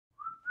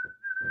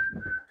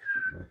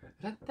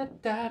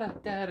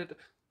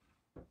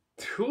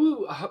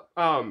Who,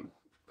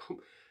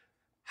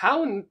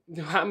 how in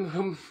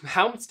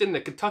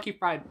the Kentucky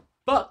Fried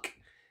Buck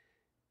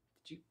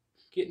did you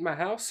get in my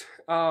house?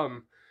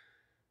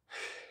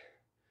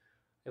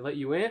 They let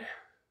you in?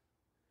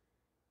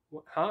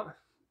 What, huh?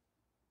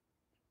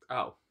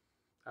 Oh,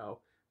 oh,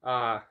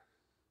 uh,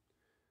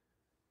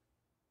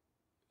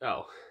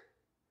 oh,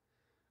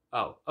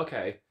 oh,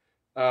 okay.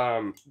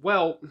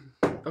 Well,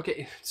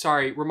 okay,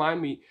 sorry,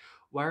 remind me,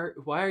 why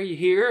are you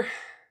here?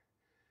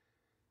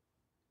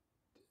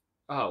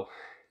 Oh,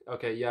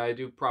 okay, yeah, I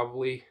do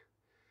probably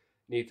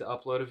need to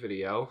upload a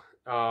video.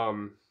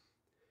 Can't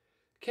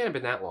have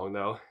been that long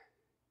though.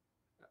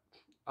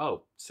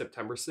 Oh,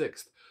 September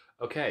 6th.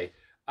 Okay.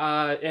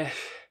 Eh,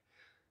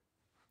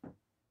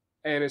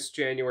 and it's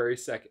January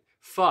 2nd.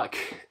 Fuck.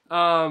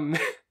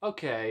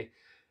 Okay.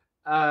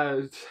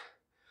 Uh,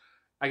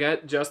 I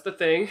got just the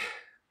thing.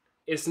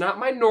 It's not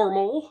my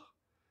normal,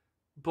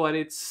 but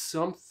it's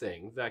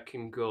something that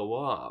can go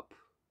up.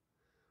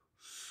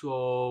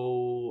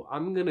 So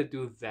I'm gonna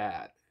do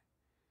that.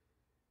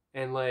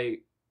 And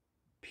like,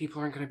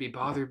 people aren't gonna be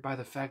bothered by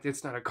the fact that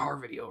it's not a car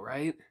video,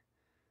 right?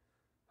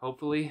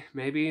 Hopefully,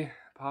 maybe,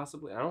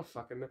 possibly. I don't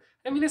fucking know.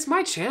 I mean, it's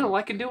my channel.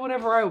 I can do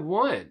whatever I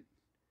want.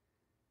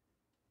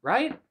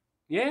 Right?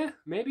 Yeah,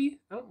 maybe.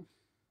 Oh.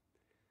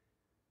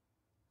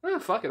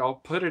 Fuck it. I'll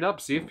put it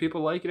up. See if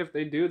people like it. If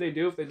they do, they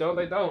do. If they don't,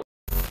 they don't.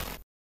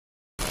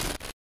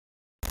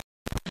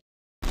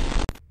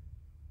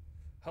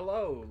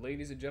 Hello,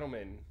 ladies and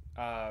gentlemen.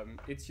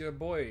 It's your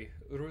boy,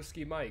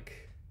 Ruski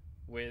Mike,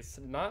 with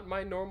not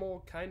my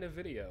normal kind of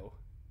video.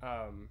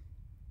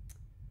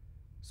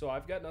 So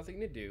I've got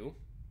nothing to do,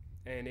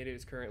 and it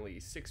is currently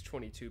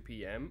 6:22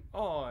 p.m.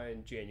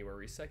 on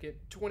January 2nd,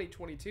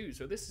 2022.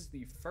 So this is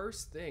the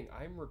first thing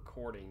I'm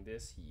recording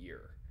this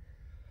year.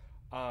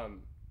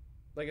 Um,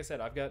 like I said,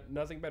 I've got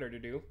nothing better to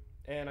do,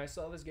 and I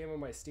saw this game on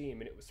my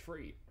Steam, and it was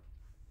free,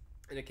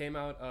 and it came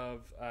out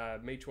of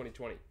May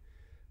 2020,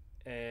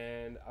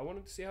 and I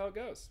wanted to see how it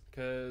goes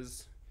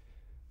because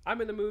I'm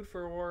in the mood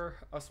for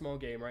a small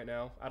game right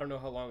now. I don't know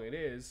how long it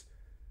is,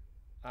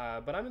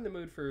 but I'm in the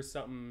mood for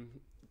something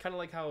kind of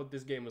like how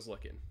this game was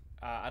looking.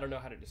 I don't know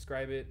how to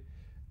describe it.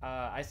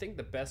 I think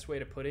the best way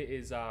to put it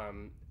is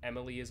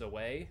Emily is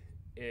Away.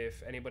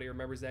 If anybody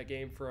remembers that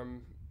game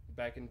from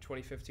back in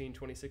 2015,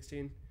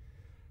 2016.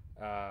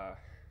 Uh,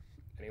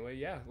 anyway,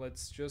 yeah,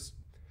 let's just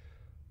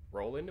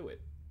roll into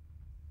it.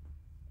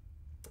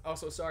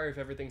 Also, sorry if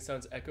everything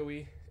sounds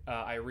echoey.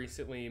 I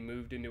recently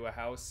moved into a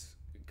house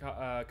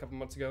a couple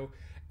months ago,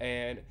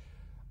 and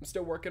I'm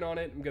still working on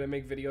it. I'm gonna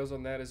make videos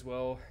on that as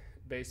well.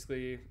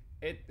 Basically,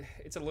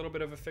 it's a little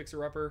bit of a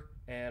fixer-upper,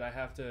 and I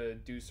have to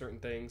do certain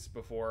things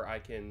before I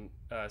can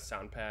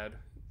sound pad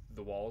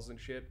the walls and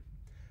shit.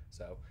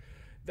 So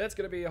that's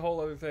gonna be a whole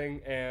other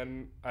thing,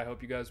 and I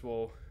hope you guys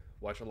will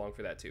watch along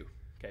for that too.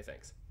 Okay,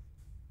 thanks.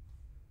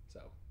 So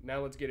now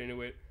let's get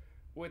into it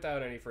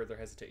without any further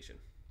hesitation.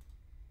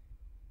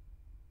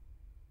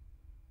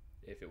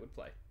 If it would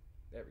play.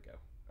 There we go.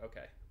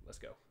 Okay, let's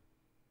go.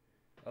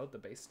 Oh, the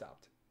bass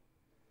stopped.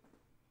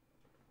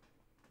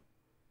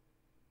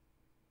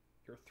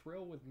 Your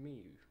thrill with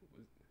me,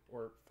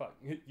 or fuck,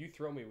 you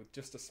thrill me with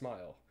just a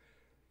smile.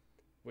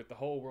 With the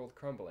whole world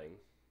crumbling,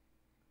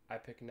 I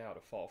pick now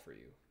to fall for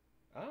you.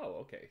 Oh,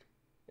 okay.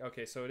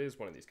 Okay, so it is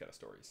one of these kind of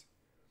stories.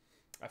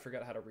 I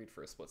forgot how to read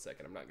for a split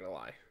second, I'm not gonna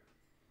lie.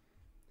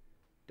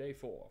 Day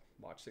 4,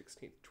 March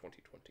 16th,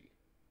 2020.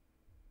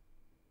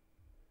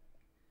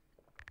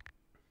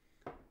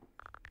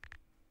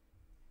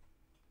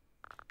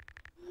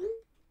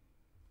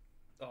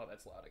 Oh,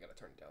 that's loud. I gotta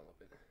turn it down a little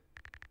bit.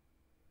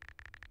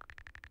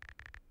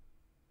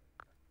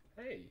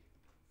 Hey,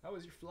 how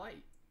was your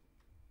flight?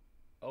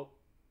 Oh,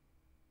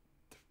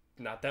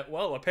 not that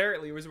well.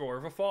 Apparently, it was more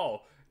of a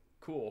fall.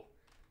 Cool.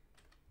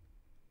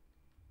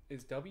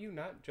 Is W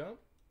not jump?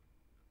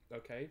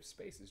 Okay,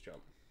 space is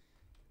jump.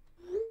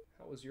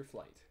 How was your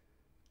flight?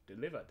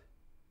 Delivered.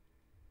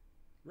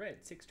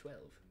 Red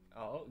 612.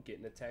 Oh,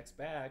 getting a text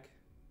back.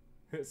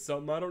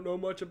 Something I don't know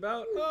much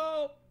about.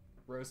 Oh,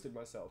 roasted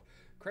myself.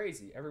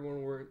 Crazy.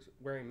 Everyone was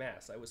wearing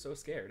masks. I was so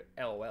scared.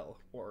 LOL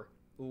or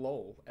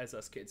LOL, as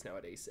us kids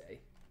nowadays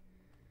say.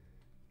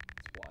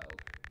 It's wild.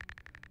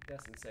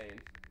 That's insane.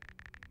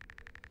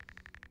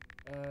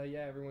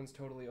 Yeah, everyone's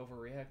totally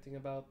overreacting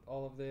about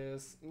all of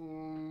this.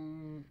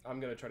 I'm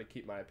gonna try to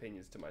keep my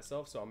opinions to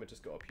myself, so I'm gonna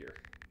just go up here.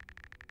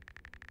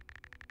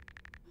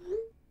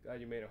 God,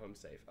 you made it home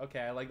safe. Okay,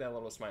 I like that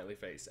little smiley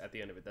face at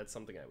the end of it. That's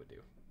something I would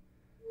do.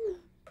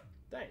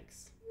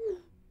 Thanks.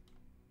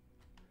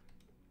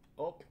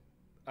 Oh,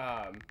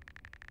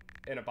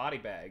 in a body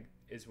bag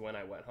is when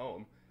I went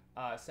home.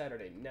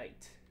 Saturday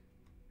night.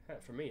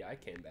 For me, I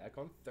came back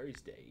on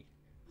Thursday.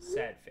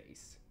 Sad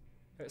face.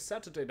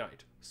 Saturday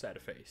night, sad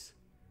face.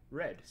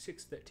 Red,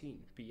 6:13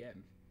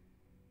 p.m.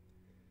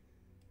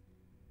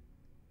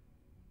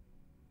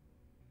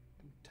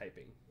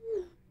 Typing.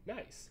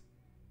 Nice.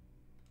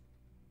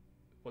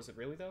 Was it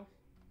really, though?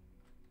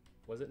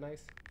 Was it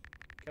nice?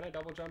 Can I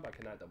double jump? I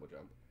cannot double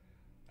jump.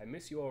 I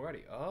miss you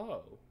already.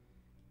 Oh.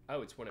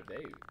 Oh, it's one of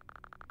those.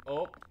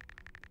 Oh.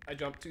 I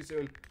jumped too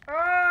soon.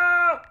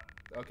 Ah!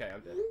 Okay,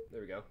 I'm dead.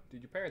 There we go.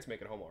 Did your parents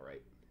make it home all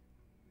right?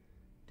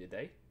 Did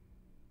they?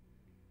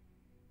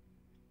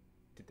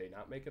 Did they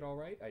not make it all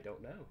right? I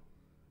don't know.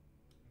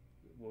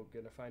 We're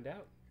gonna find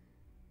out.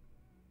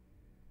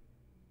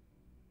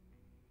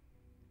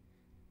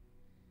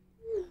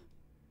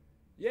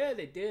 Yeah,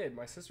 they did.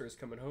 My sister is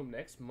coming home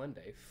next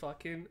Monday.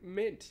 Fucking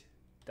mint.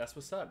 That's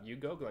what's up. You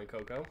go, Glen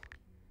Coco.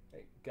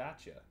 Hey,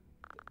 gotcha.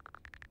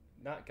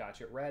 Not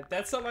gotcha. Rad.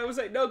 That's something I was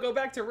saying. No, go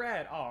back to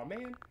Rad. Aw,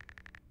 man.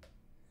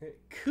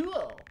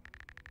 Cool.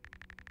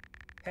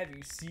 Have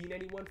you seen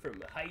anyone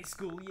from high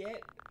school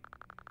yet?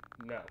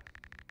 No.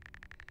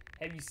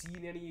 Have you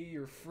seen any of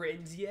your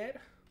friends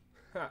yet?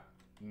 Ha.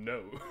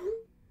 No.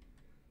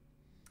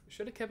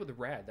 Should have kept with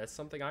Rad. That's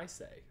something I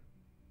say.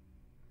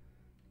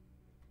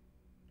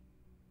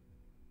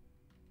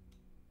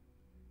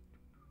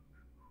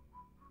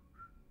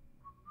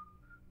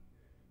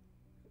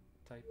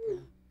 Type.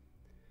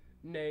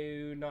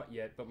 No, not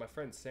yet, but my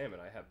friend Sam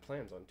and I have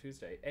plans on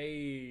Tuesday.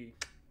 Hey,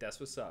 that's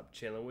what's up.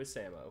 Chilling with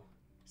Samo.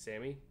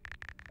 Sammy?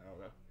 I don't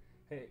know.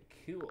 Hey,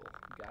 cool.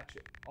 Gotcha.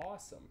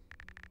 Awesome.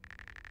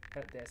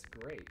 That's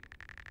great.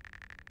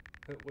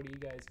 What are you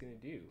guys gonna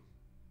do?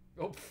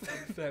 Oh,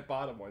 that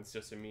bottom one's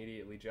just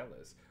immediately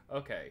jealous.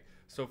 Okay,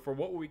 so for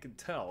what we can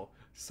tell,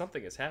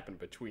 something has happened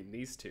between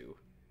these two.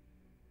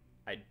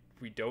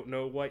 We don't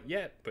know what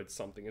yet, but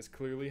something has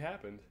clearly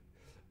happened.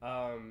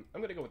 I'm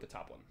gonna go with the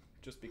top one,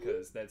 just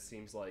because that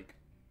seems like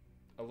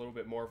a little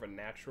bit more of a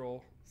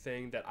natural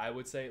thing that I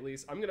would say, at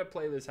least. I'm gonna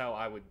play this how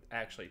I would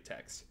actually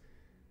text.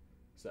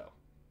 So.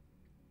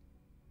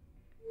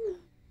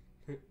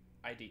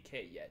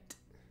 IDK yet.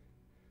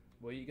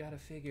 Well, you gotta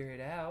figure it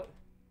out.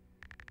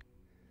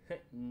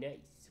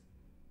 Nice.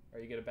 Are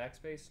you gonna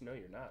backspace? No,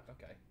 you're not.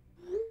 Okay.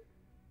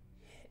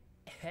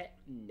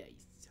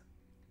 Nice.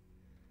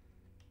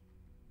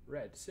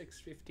 Red,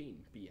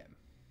 6:15 p.m.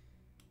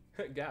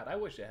 God, I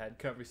wish I had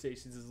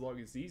conversations as long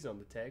as these on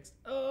the text.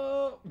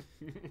 Oh!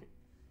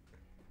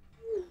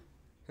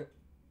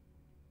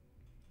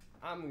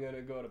 I'm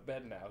gonna go to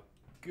bed now.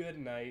 Good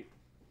night.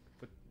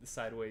 With the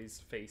sideways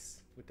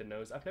face with the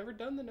nose. I've never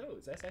done the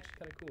nose. That's actually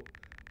kind of cool.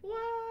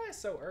 What?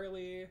 So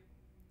early?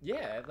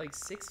 Yeah, like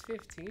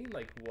 6:15?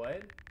 Like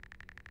what?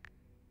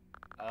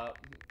 Oh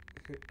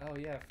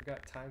yeah, I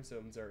forgot time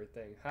zones are a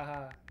thing.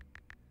 Haha.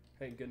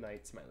 Hey, good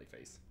night, smiley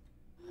face.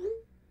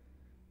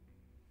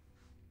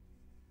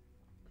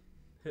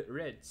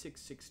 Red,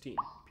 6:16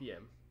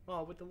 p.m.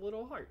 Oh, with the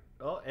little heart.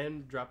 Oh,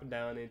 and dropping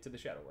down into the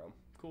Shadow Realm.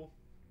 Cool.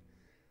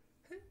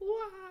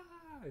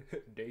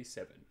 Day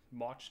 7,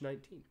 March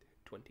 19th,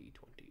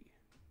 2020.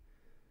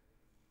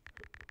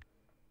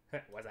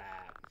 What's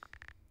up?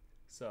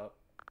 So,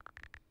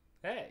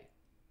 hey.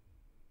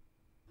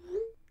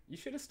 You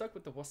should have stuck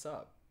with the what's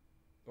up.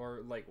 Or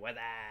like, what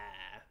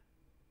up?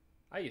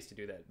 I used to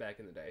do that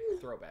back in the day.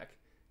 Throwback.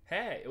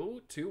 Hey,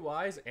 ooh, 2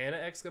 Y's and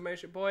an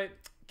exclamation point.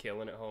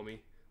 Killing it, homie.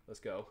 Let's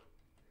go.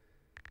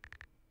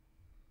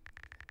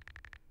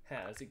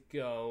 How's it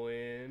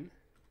going?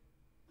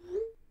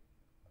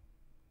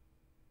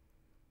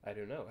 I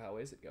don't know. How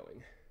is it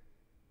going?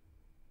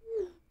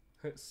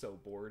 So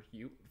bored.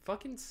 You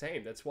fucking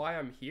same. That's why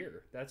I'm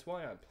here. That's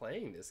why I'm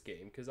playing this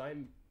game, because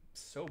I'm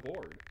so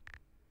bored.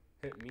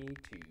 Me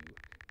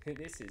too.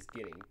 This is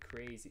getting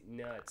crazy.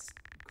 Nuts.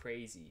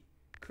 Crazy.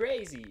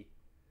 Crazy!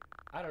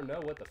 I don't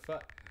know what the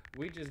fuck.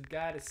 We just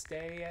gotta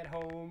stay at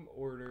home,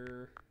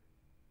 order...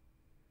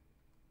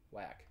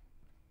 Whack.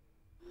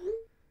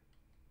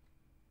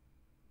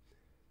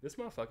 This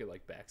motherfucker,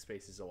 like,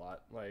 backspaces a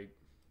lot. Like,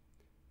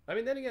 I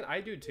mean, then again,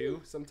 I do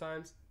too,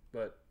 sometimes.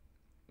 But,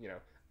 you know.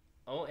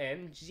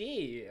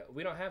 OMG!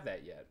 We don't have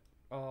that yet.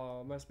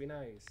 Oh, must be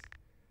nice.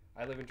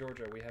 I live in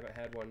Georgia. We haven't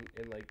had one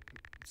in, like,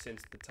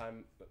 since the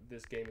time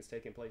this game has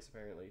taken place,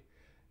 apparently.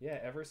 Yeah,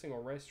 every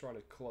single restaurant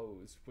is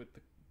closed with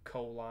the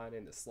colon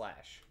and the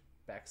slash.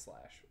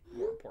 Backslash,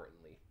 more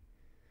importantly.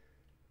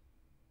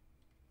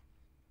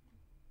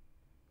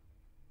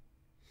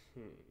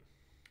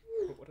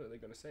 What are they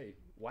going to say?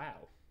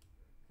 Wow.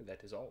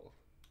 That is all.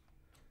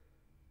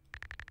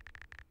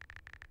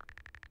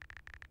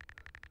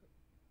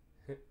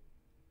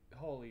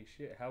 Holy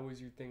shit. How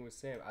was your thing with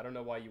Sam? I don't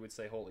know why you would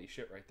say holy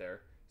shit right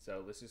there.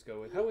 So let's just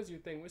go with, how was your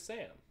thing with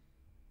Sam?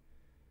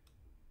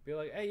 Be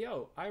like, hey,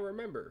 yo, I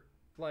remember.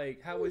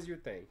 Like, how was your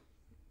thing?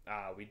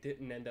 We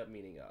didn't end up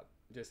meeting up.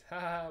 Just,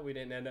 haha, we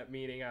didn't end up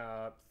meeting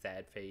up.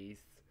 Sad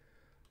face.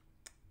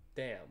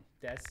 Damn,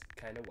 that's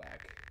kind of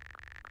whack.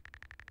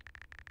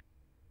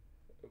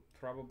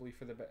 Probably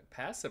for the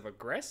passive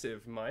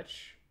aggressive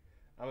much.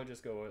 I'm gonna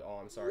just go with, oh,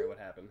 I'm sorry, what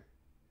happened?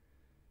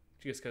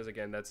 Just because,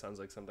 again, that sounds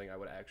like something I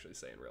would actually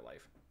say in real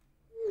life.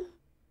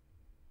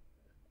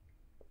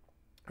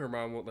 Her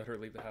mom won't let her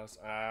leave the house.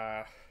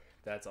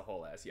 That's a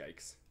whole ass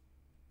yikes.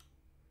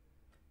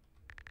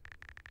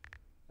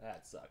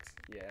 That sucks.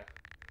 Yeah.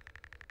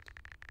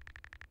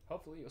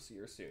 Hopefully you'll see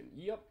her soon.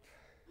 Yep.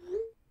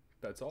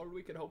 That's all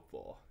we can hope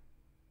for.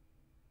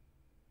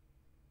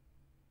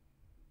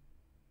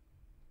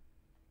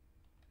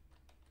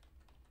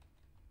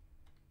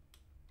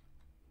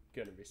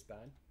 Gonna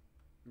respond.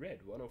 Red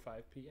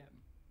 1:05 p.m.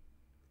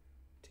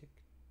 Tick,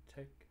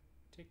 tick,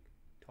 tick,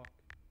 tock,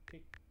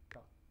 tick,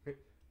 tock.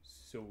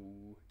 So,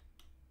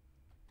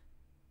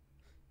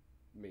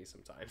 me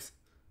sometimes.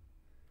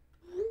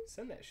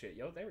 Send that shit,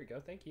 yo. There we go.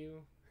 Thank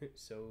you.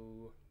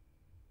 So,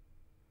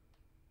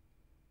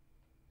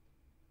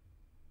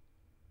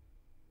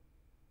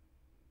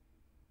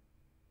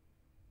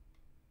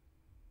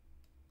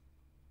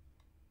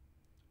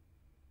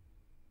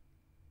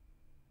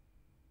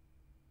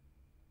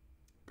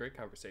 great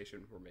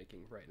conversation we're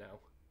making right now.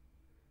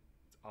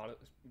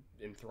 It's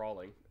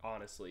enthralling,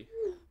 honestly.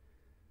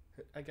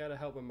 I gotta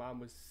help my mom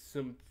with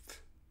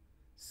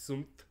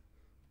something.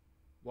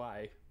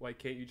 Why? Why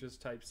can't you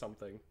just type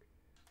something?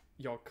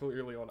 Y'all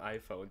clearly on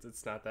iPhones.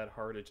 It's not that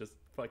hard to just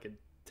fucking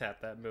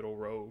tap that middle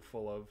row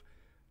full of,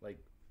 like,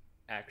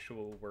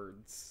 actual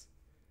words.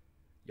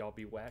 Y'all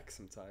be whack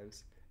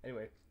sometimes.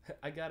 Anyway,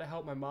 I gotta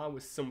help my mom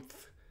with something.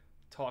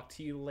 Talk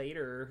to you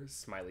later.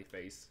 Smiley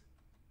face.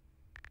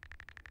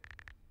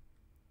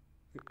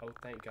 Oh,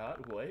 thank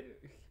God. What?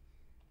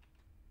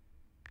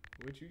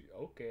 Would you?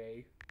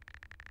 Okay.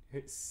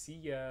 See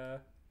ya.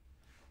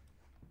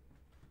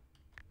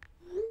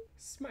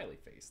 Smiley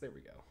face. There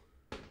we go.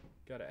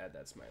 Gotta add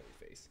that smiley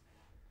face.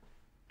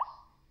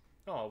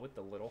 Oh, with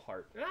the little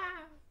heart.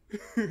 Ah!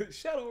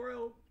 Shadow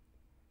Realm.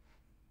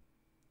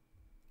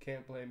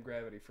 Can't blame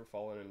gravity for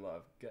falling in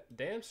love.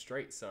 Damn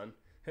straight, son.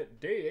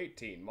 Day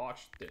 18,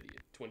 March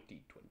 30th,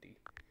 2020.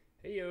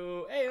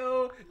 Heyo,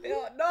 heyo.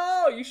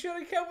 No, you should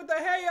have kept with the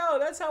heyo.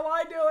 That's how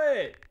I do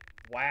it.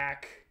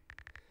 Whack.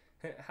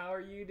 How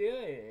are you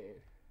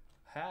doing?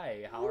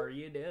 Hey, how are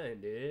you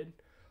doing, dude?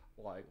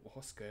 Like,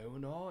 what's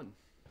going on?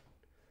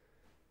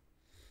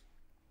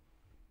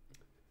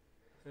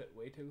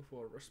 Waiting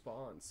for a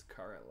response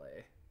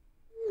currently.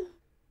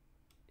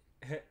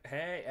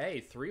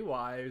 Hey, 3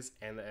 wives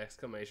and the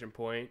exclamation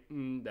point.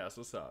 That's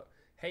what's up.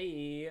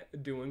 Hey,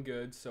 doing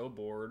good, so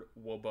bored.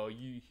 What about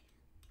you?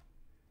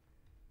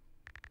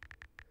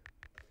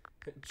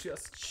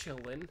 Just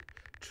chilling,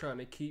 trying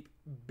to keep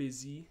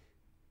busy.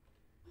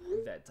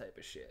 That type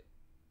of shit.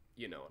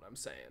 You know what I'm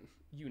saying.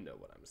 You know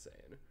what I'm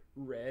saying.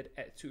 Red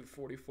at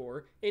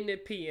 2:44 in the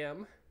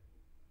PM.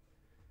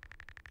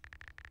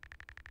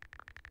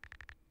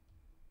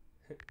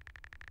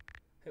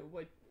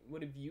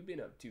 What have you been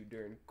up to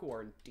during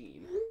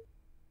quarantine?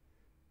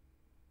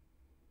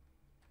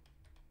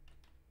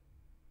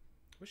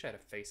 Wish I had a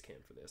face cam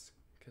for this,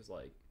 because,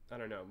 like, I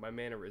don't know, my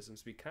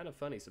mannerisms be kind of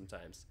funny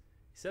sometimes.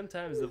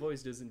 Sometimes the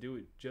voice doesn't do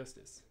it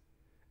justice.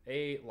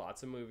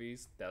 Lots of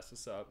movies. That's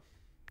what's up.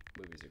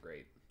 Movies are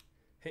great.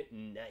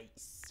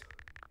 Nice.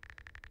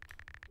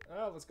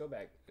 Oh, let's go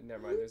back.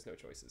 Never mind, there's no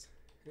choices.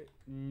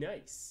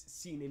 Nice.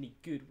 Seen any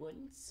good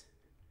ones?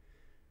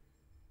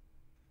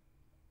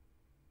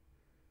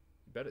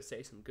 You better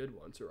say some good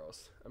ones or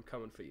else I'm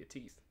coming for your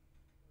teeth.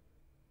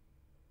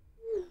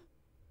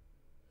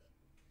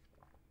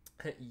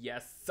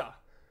 Yes.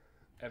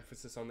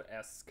 Emphasis on the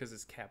S because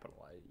it's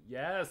capitalized.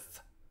 Yes.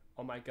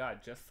 Oh my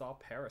god, just saw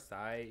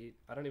Parasite.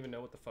 I don't even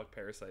know what the fuck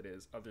Parasite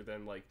is other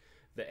than, like,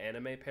 the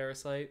anime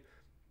Parasite,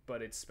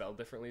 but it's spelled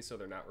differently, so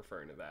they're not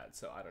referring to that,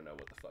 so I don't know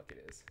what the fuck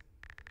it is.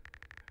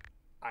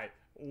 I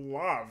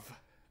love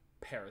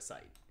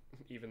Parasite,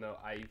 even though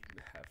I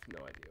have no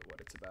idea what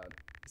it's about.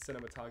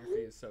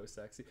 Cinematography is so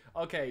sexy.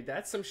 Okay,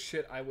 that's some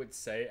shit I would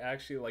say,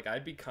 actually. Like,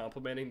 I'd be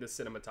complimenting the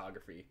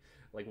cinematography,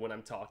 like, when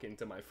I'm talking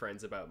to my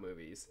friends about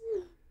movies.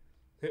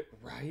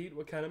 Right?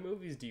 What kind of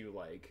movies do you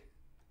like?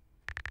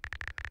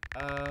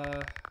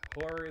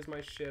 Horror is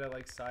my shit. I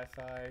like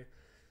sci-fi.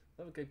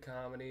 Love a good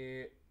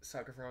comedy.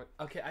 Sucker for...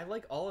 Okay, I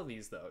like all of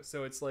these, though.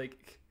 So it's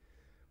like,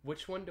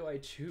 which one do I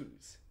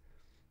choose?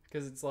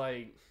 Because it's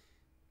like,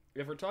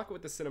 if we're talking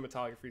with the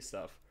cinematography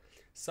stuff,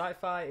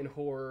 sci-fi and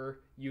horror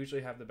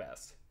usually have the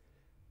best.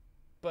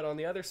 But on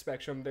the other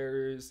spectrum,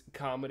 there's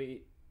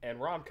comedy and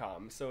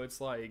rom-com. So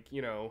it's like,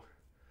 you know,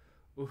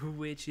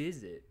 which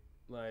is it?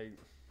 Like...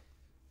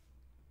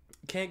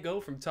 Can't go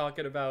from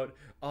talking about,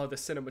 oh, the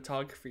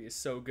cinematography is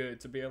so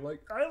good, to being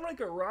like, I like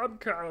a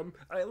rom-com.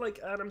 I like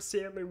Adam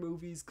Sandler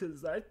movies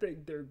because I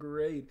think they're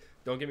great.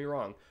 Don't get me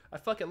wrong. I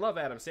fucking love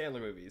Adam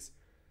Sandler movies.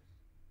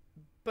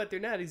 But they're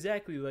not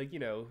exactly, like, you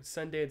know,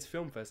 Sundance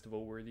Film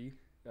Festival worthy.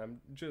 I'm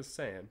just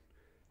saying.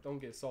 Don't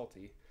get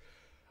salty.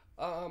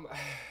 I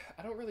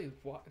don't really...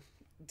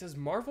 Does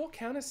Marvel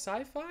count as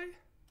sci-fi?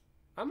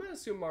 I'm going to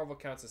assume Marvel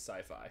counts as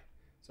sci-fi.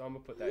 So I'm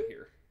going to put that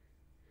here.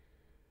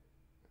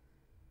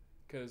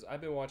 Because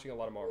I've been watching a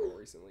lot of Marvel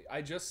recently.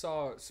 I just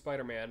saw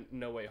Spider-Man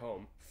No Way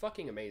Home.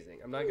 Fucking amazing.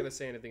 I'm not going to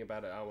say anything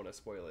about it. I don't want to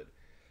spoil it.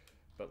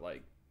 But,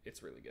 like,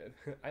 it's really good.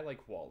 I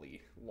like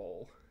WALL-E.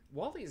 Lol.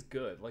 WALL-E is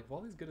good. Like,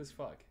 WALL-E's good as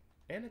fuck.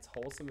 And it's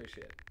wholesome as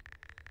shit.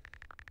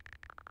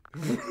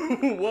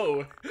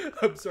 Whoa.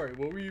 I'm sorry.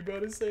 What were you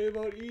about to say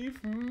about Eve?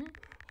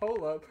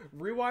 Hold up.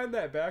 Rewind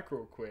that back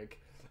real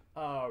quick.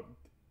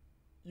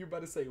 You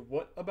about to say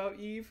what about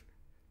Eve?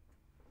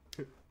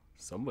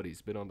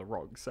 Somebody's been on the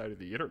wrong side of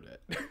the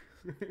internet.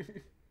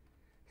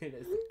 It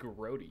is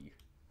grody.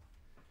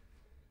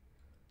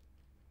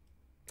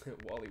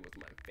 Wally was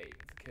my favorite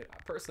kid.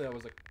 Personally, I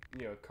was like,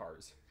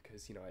 Cars,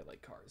 because I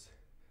like cars.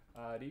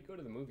 Do you go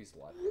to the movies a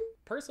lot?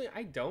 Personally,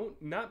 I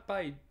don't. Not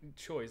by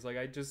choice. Like,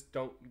 I just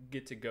don't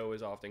get to go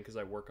as often because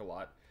I work a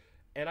lot,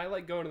 and I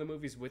like going to the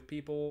movies with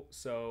people.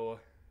 So,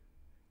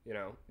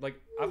 like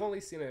I've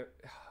only seen a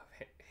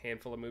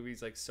handful of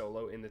movies like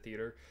solo in the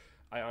theater.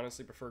 I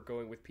honestly prefer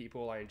going with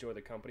people. I enjoy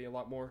the company a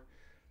lot more.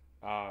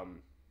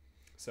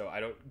 So I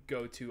don't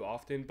go too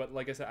often. But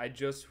like I said, I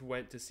just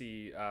went to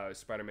see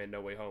Spider-Man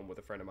No Way Home with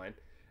a friend of mine,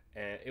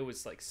 and it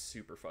was like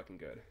super fucking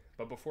good.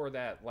 But before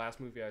that, last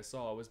movie I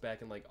saw was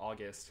back in like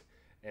August,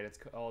 and it's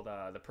called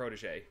The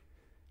Protege.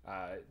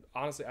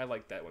 Honestly, I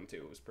liked that one too.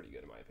 It was pretty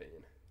good in my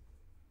opinion.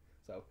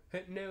 So,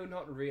 no,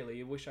 not really.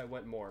 I wish I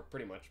went more.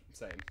 Pretty much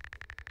same.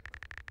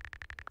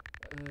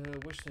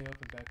 Wish they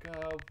open back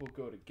up. We'll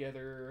go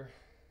together.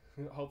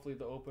 Hopefully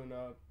they'll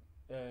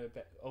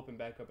open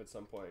back up at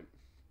some point.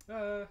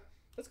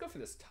 Let's go for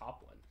this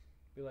top one.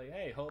 Be like,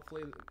 hey,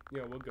 hopefully,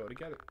 we'll go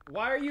together.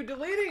 Why are you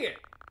deleting it?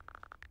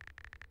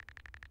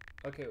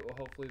 Okay, well,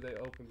 hopefully they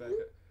open back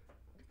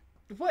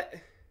up. What?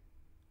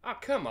 Oh,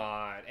 come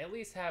on. At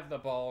least have the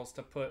balls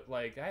to put,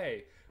 like,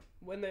 hey,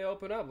 when they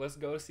open up, let's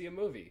go see a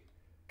movie.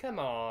 Come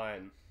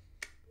on.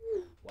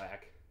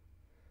 Whack.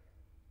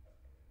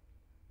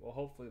 Well,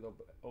 hopefully they'll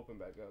open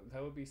back up.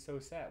 That would be so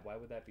sad. Why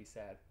would that be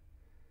sad?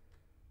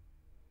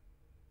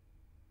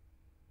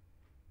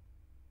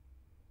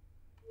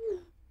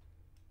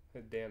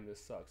 Damn, this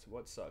sucks.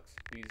 What sucks?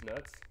 These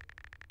nuts?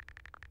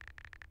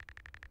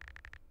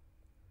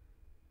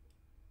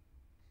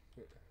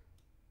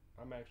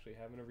 I'm actually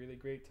having a really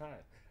great time.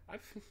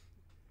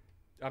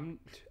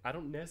 I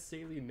don't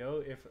necessarily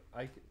know if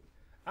I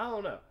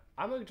don't know.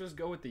 I'm gonna just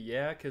go with the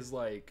yeah, cause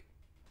like,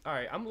 all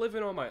right, I'm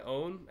living on my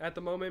own at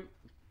the moment,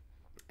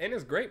 and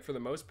it's great for the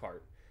most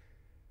part.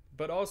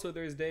 But also,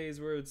 there's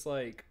days where it's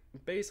like,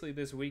 basically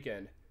this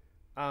weekend,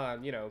 I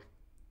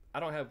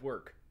don't have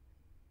work,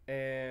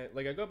 and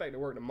like I go back to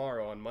work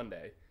tomorrow on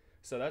Monday,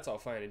 so that's all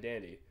fine and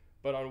dandy.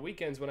 But on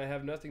weekends when I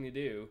have nothing to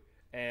do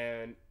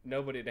and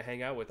nobody to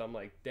hang out with, I'm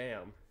like,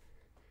 damn,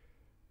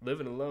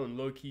 living alone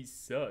low-key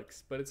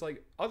sucks. But it's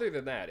like, other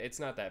than that, it's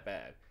not that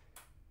bad.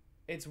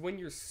 It's when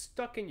you're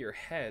stuck in your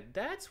head,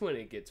 that's when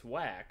it gets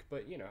whack.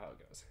 But you know how it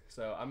goes.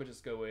 So I'm gonna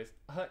just go with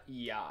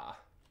yeah.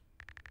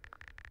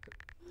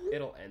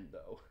 It'll end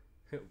though.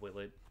 Will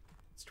it?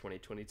 It's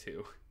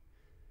 2022.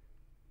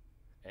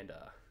 And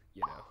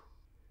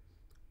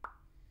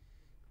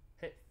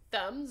hey,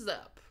 thumbs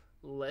up.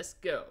 Let's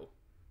go.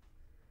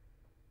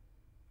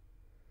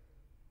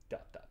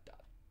 Dot dot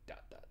dot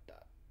dot dot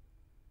dot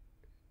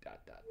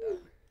dot dot dot.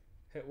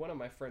 Hey, one of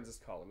my friends is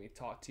calling me.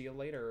 Talk to you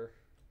later.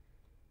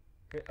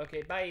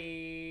 Okay,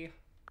 bye.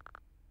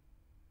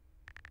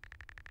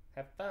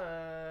 Have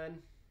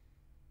fun.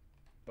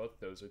 Both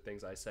those are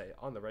things I say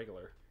on the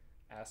regular.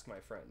 Ask my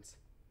friends.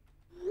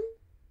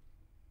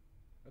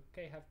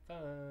 Okay, have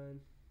fun.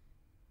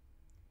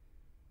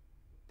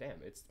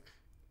 Damn, it's...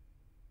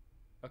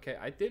 Okay,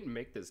 I didn't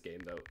make this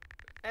game, though.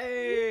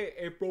 Hey,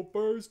 April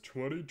 1st,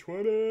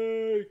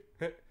 2020!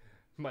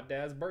 My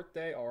dad's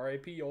birthday,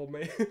 R.I.P. old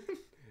man.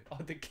 Oh,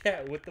 the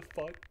cat, what the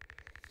fuck?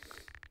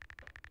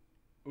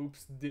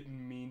 Oops,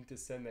 didn't mean to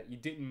send that. You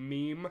didn't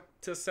meme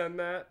to send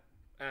that?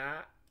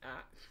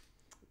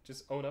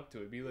 Just own up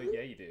to it. Be like,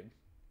 yeah, you did.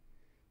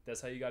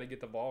 That's how you gotta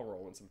get the ball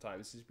rolling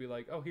sometimes. Just be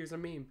like, oh, here's a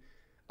meme.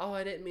 Oh,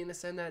 I didn't mean to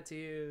send that to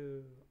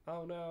you.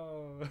 Oh,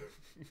 no.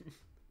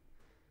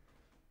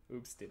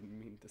 Oops, didn't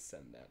mean to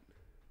send that.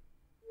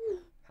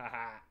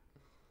 Haha.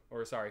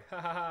 Or, sorry, ha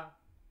ha ha.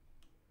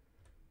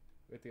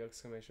 With the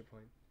exclamation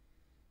point.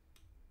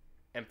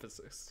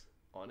 Emphasis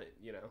on it,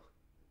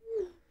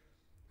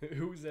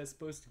 Who's that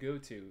supposed to go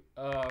to?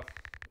 Oh,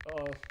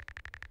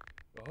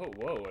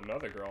 whoa,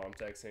 another girl I'm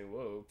texting.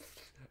 Whoa.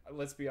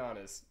 Let's be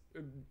honest.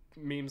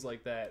 Memes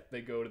like that,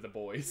 they go to the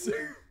boys.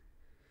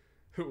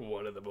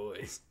 One of the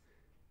boys.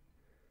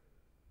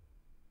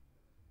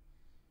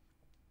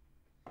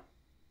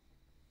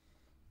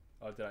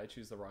 Oh, did I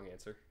choose the wrong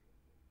answer?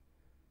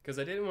 Because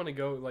I didn't want to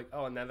go like,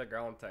 oh, another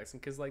girl I'm texting.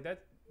 Because like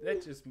that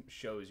just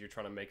shows you're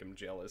trying to make them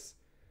jealous.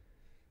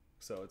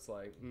 So it's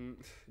like,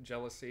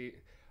 jealousy.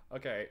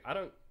 Okay,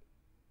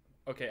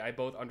 I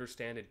both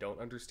understand and don't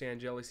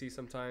understand jealousy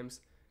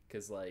sometimes.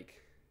 Because like,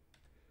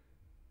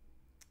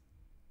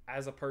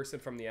 as a person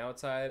from the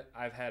outside,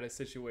 I've had a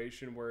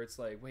situation where it's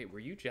like, wait, were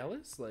you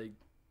jealous? Like,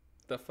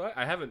 the fuck?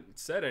 I haven't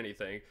said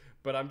anything,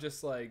 but I'm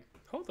just like,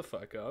 hold the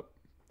fuck up.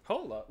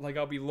 Hold up. Like,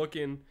 I'll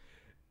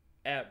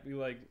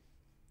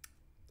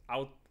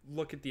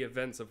look at the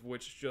events of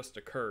which just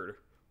occurred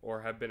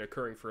or have been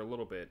occurring for a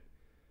little bit.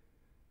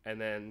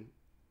 And then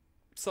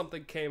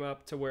something came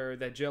up to where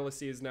that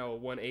jealousy is now a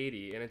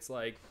 180. And it's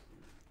like,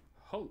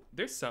 oh,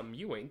 there's something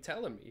you ain't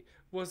telling me.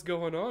 What's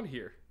going on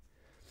here?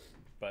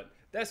 But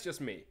that's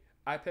just me.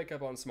 I pick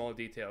up on small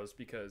details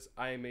because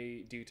I am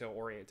a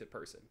detail-oriented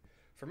person.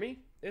 For me,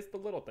 it's the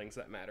little things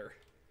that matter.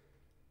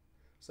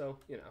 So,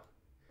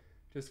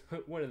 just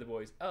one of the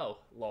boys. Oh,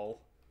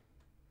 lol.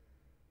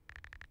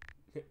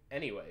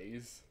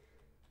 Anyways,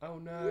 Oh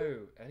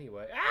no.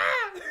 Anyway.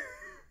 Ah!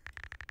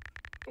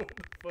 What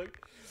the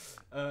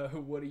fuck?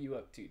 What are you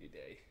up to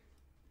today?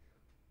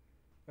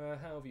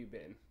 How have you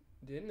been?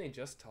 Didn't they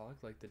just talk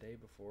like the day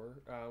before?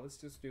 Let's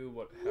just do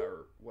what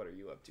are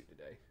you up to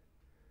today?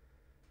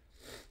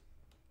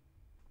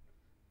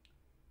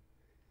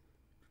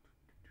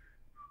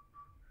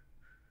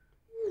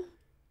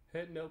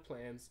 Had no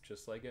plans,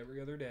 just like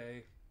every other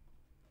day.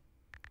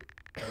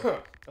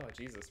 Oh,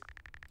 Jesus.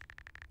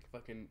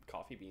 Fucking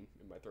coffee bean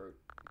in my throat.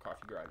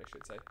 Coffee grind, I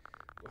should say.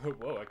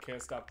 Whoa, I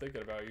can't stop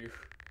thinking about you.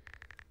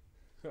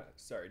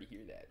 Sorry to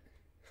hear that.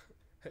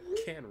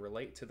 Can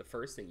relate to the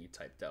first thing you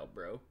typed out,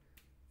 bro.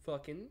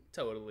 Fucking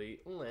totally.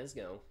 Let's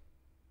go.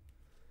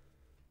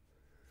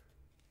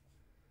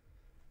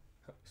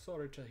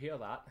 Sorry to hear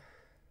that.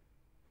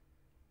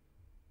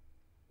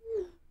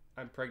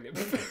 I'm pregnant.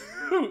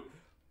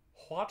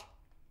 What?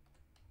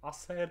 I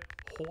said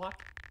what?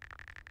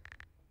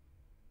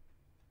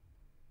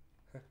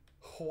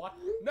 What?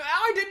 No,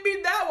 I didn't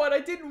mean that one. I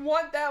didn't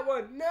want that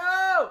one.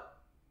 No!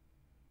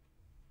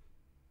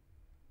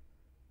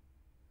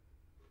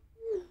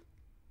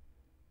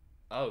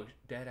 Oh,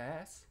 dead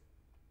ass?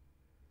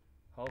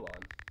 Hold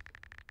on.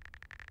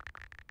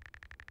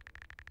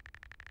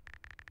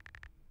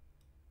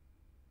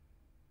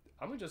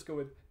 I'm gonna just go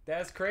with,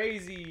 that's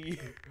crazy.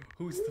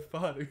 Who's the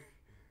father?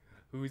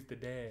 Who's the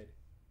dad?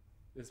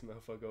 This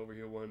motherfucker over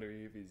here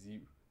wondering if it's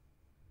you.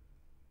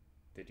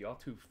 Did y'all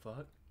two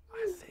fuck?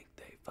 I think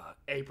they fuck.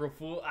 April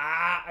Fool.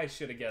 Ah, I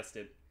should have guessed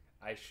it.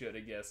 I should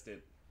have guessed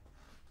it.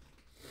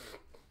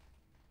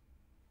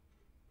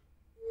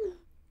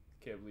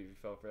 Can't believe you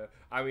fell for that.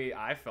 I mean,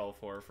 I fell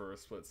for it for a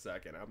split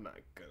second. I'm not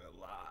gonna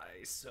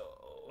lie.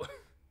 So,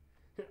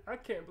 I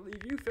can't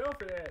believe you fell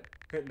for that.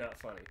 Not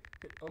funny.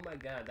 Oh my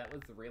god, that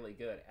was really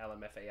good.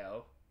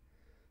 LMFAO.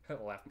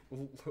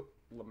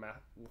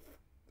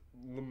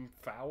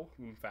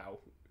 Lumfao.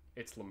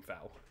 It's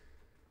Lumfao.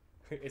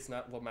 It's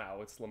not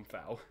Lamau, it's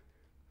Lumfao.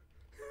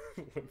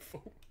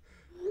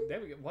 There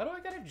we go. Why do I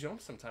gotta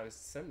jump sometimes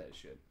to send that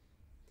shit?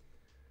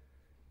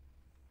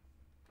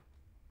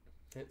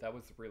 That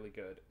was really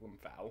good.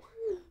 Lumfao.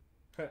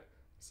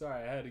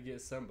 Sorry, I had to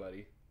get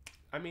somebody.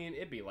 I mean,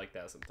 it'd be like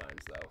that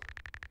sometimes, though.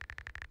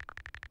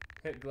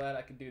 Glad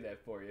I could do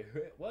that for you.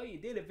 Well, you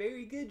did a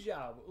very good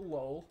job.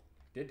 Lol.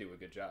 Did do a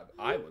good job.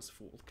 I was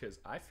fooled, because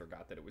I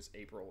forgot that it was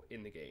April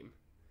in the game.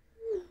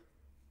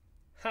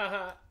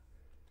 Haha.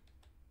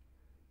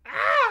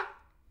 Ah!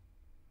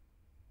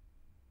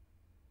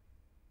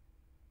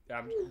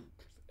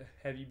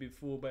 Have you been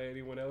fooled by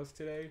anyone else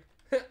today?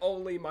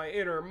 Only my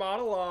inner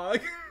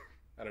monologue.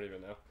 I don't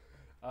even know.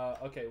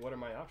 Okay, what are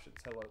my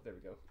options? Hello, there we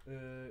go.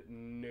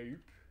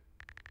 Nope.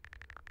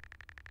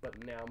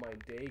 But now my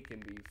day can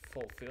be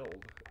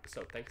fulfilled.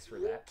 So thanks for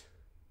that.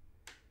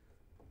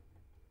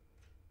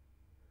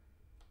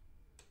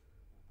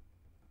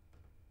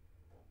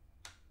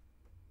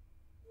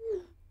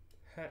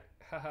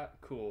 Haha,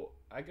 cool.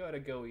 I gotta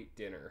go eat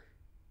dinner.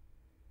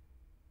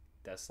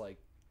 That's like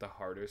the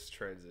hardest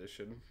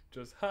transition.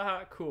 Just,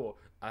 haha, cool.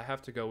 I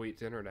have to go eat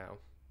dinner now.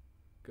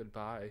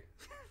 Goodbye.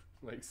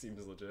 Like,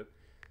 seems legit.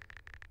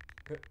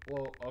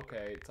 Well,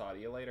 okay, talk to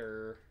you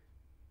later.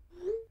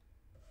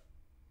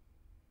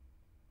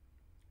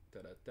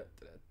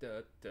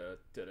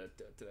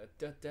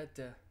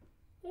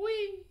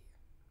 Wee!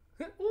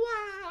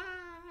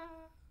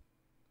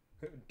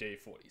 Day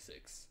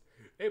 46.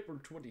 April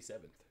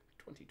 27th,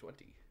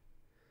 2020.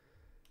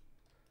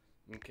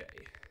 Okay.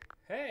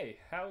 Hey,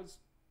 how's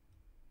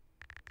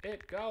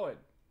it going?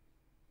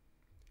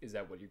 Is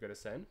that what you're gonna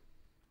send?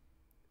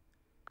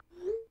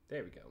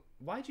 There we go.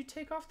 Why'd you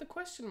take off the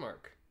question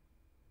mark?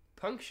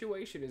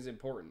 Punctuation is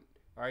important,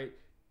 alright?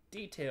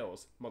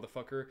 Details,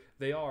 motherfucker,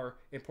 they are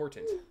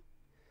important.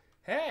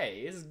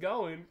 Hey, it's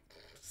going.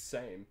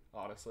 Same,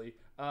 honestly.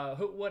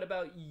 What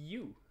about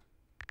you?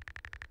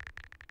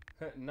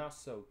 Not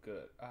so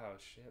good. Oh,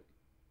 shit.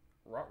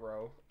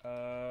 Ruh-roh.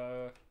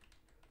 I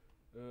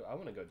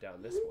want to go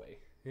down this way.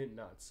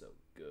 Not so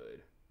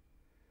good.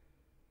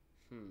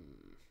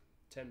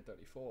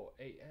 10:34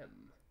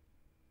 a.m.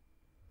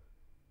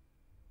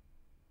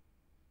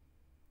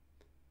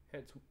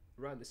 It's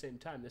around the same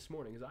time this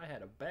morning as I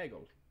had a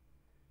bagel.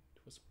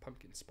 It was a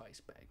pumpkin spice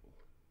bagel.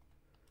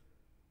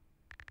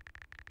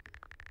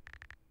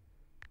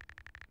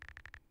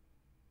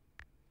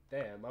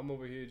 Damn, I'm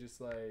over here just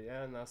like,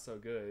 yeah, not so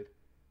good.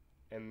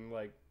 And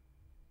like,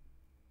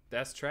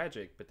 that's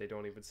tragic, but they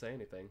don't even say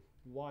anything.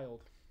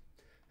 Wild.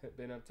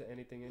 Been up to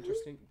anything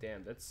interesting?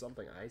 Damn, that's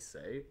something I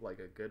say, like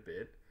a good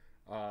bit.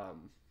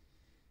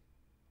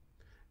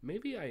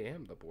 Maybe I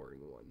am the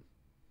boring one.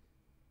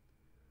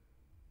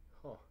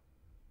 Huh.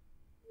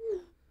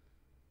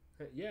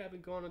 Yeah, I've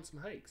been going on some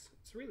hikes.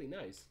 It's really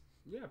nice.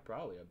 Yeah,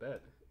 probably, I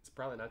bet. It's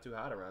probably not too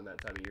hot around that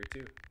time of year,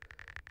 too.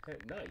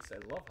 Nice, I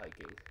love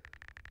hiking.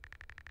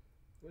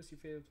 What's your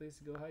favorite place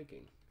to go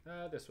hiking?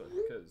 This one,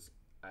 because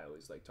I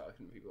always like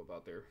talking to people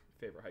about their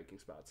favorite hiking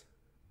spots.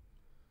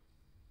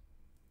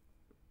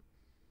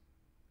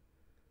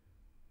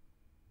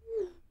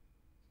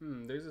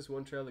 there's this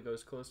one trail that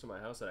goes close to my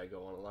house that I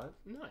go on a lot.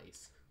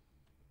 Nice.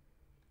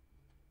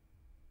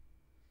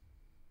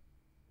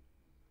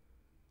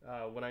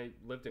 When I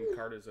lived in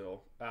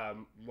Cartersville,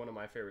 one of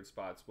my favorite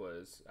spots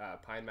was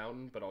Pine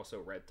Mountain, but also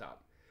Red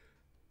Top.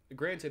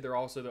 Granted, they're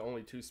also the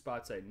only two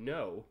spots I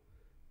know,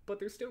 but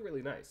they're still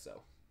really nice,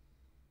 so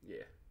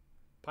yeah.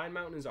 Pine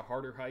Mountain is a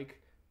harder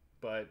hike,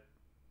 but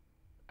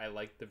I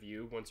like the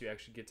view once you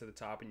actually get to the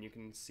top and you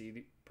can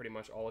see pretty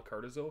much all of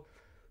Cartersville.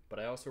 But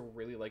I also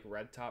really like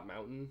Red Top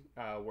Mountain,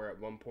 where at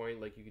one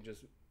point, like, you can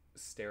just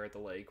stare at the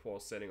lake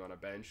while sitting on a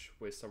bench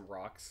with some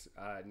rocks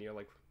near,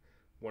 like,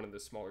 one of the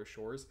smaller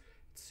shores.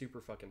 It's super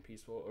fucking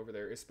peaceful over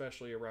there,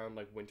 especially around,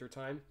 like,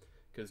 wintertime,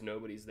 because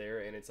nobody's there,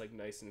 and it's, like,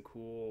 nice and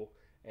cool,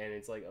 and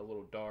it's, like, a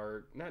little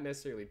dark. Not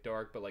necessarily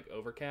dark, but, like,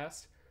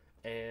 overcast.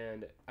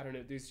 And, I don't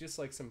know, there's just,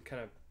 like, some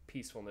kind of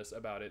peacefulness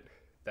about it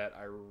that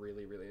I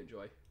really, really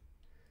enjoy.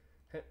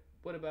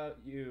 What about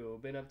you?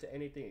 Been up to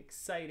anything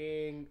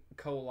exciting?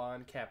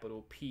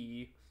 Capital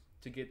P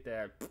to get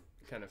that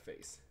kind of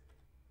face.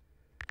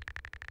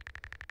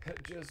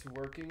 Just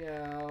working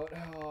out.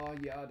 Oh,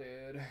 yeah,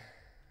 dude.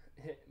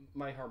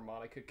 My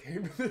harmonica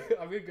came.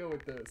 I'm gonna go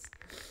with this.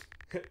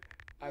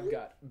 I've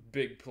got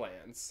big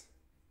plans.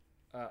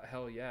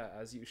 Hell yeah,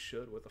 as you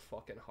should with a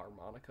fucking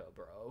harmonica,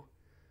 bro.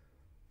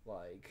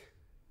 Like,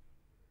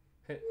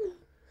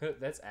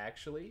 that's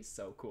actually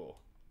so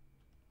cool.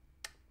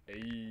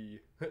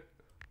 Hey.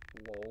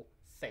 Lol.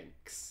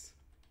 Thanks.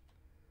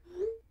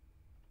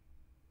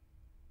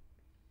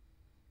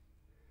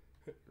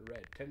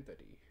 Red 10:37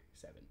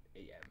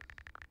 a.m.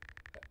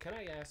 Can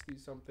I ask you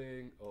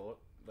something? Oh,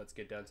 let's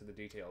get down to the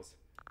details.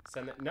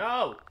 Send that.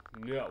 No!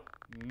 No.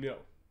 No.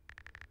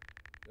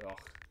 Ugh.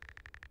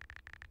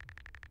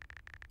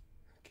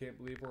 Can't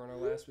believe we're on our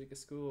last week of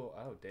school.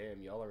 Oh,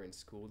 damn. Y'all are in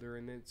school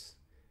during this?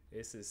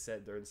 This is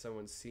set during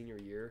someone's senior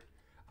year.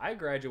 I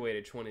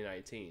graduated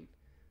 2019,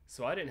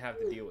 so I didn't have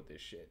to deal with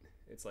this shit.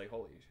 It's like,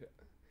 holy shit.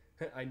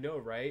 I know,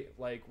 right?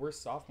 Like, we're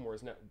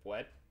sophomores now.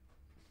 What?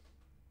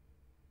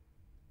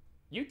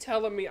 You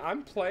telling me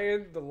I'm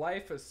playing the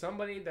life of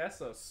somebody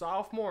that's a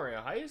sophomore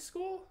in high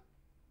school?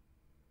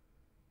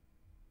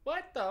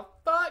 What the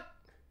fuck?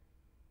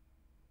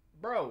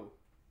 Bro,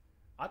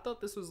 I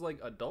thought this was like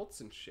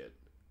adults and shit.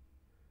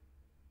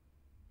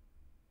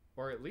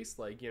 Or at least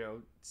like,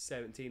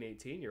 17,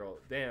 18-year-old.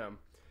 Damn.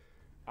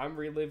 I'm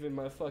reliving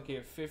my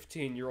fucking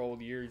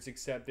 15-year-old years,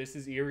 except this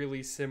is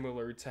eerily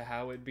similar to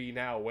how it'd be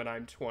now when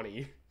I'm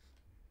 20.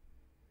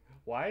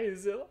 Why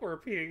is it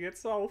repeating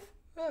itself?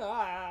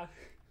 Ah.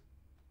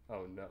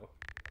 Oh no.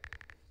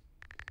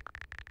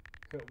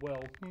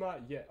 Well,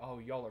 not yet. Oh,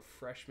 y'all are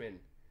freshmen.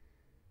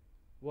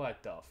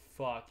 What the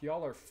fuck?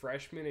 Y'all are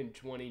freshmen in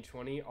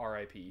 2020?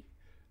 R.I.P.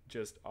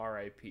 Just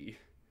R.I.P.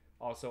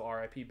 Also,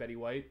 R.I.P. Betty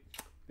White.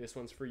 This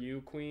one's for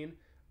you, Queen.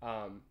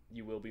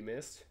 You will be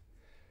missed.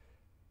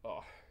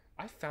 Oh,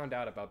 I found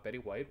out about Betty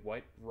White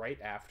right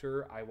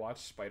after I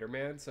watched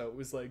Spider-Man, so it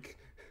was like,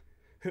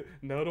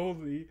 not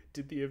only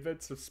did the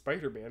events of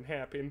Spider-Man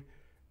happen,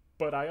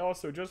 but I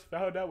also just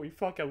found out we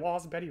fucking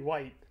lost Betty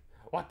White.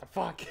 What the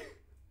fuck?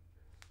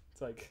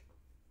 It's like,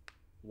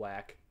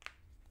 whack.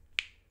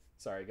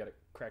 Sorry, I gotta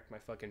crack my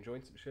fucking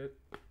joints and shit.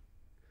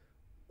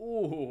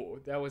 Ooh,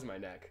 that was my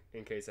neck,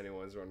 in case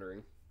anyone was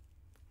wondering.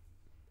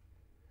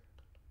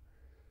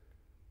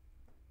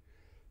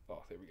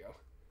 Oh, there we go.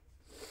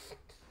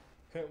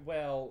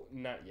 Well,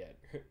 not yet.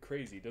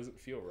 Crazy doesn't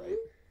feel right.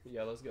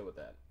 Yeah, let's go with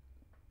that.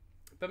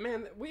 But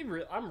man,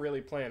 I'm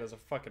really playing as a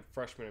fucking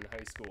freshman in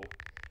high school.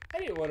 I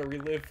didn't want to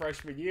relive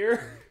freshman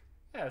year.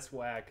 That's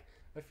whack.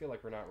 I feel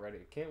like we're not ready.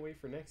 Can't wait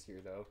for next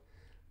year though.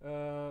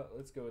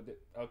 Let's go with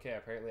it. Okay,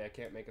 apparently I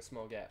can't make a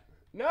small gap.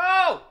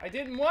 No! I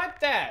didn't want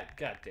that!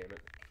 God damn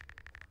it.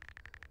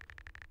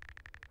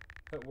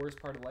 The worst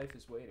part of life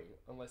is waiting.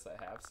 Unless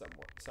I have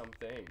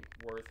something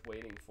worth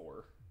waiting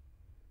for.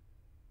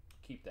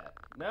 Keep that.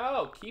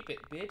 No! Keep it,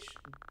 bitch.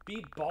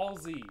 Be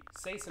ballsy.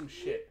 Say some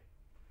shit.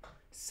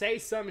 Say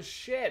some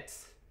shit!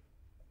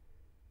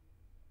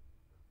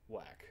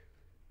 Whack.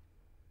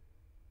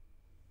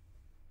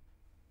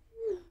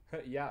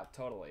 Yeah,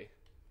 totally.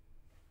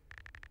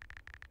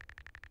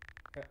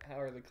 How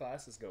are the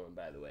classes going,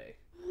 by the way?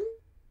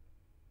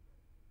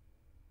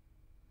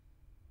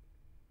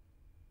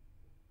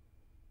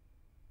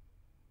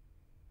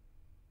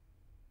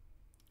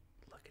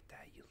 Look at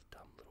that, you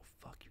dumb little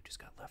fuck. You just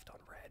got left on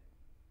red.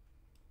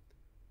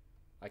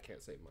 I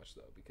can't say much,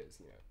 though, because,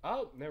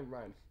 Oh, never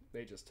mind.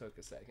 They just took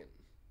a second.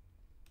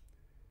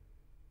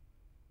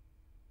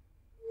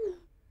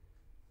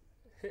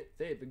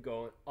 They've been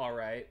going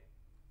alright.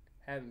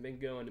 Haven't been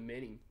going to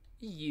many.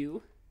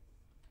 You?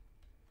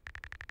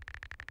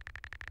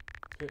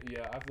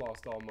 Yeah, I've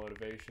lost all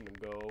motivation to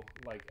go,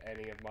 like,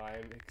 any of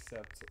mine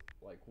except,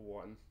 like,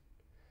 one.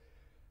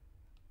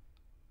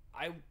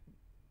 I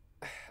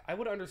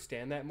would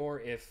understand that more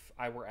if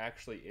I were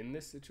actually in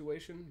this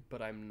situation,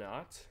 but I'm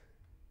not.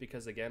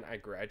 Because, again, I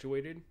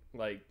graduated,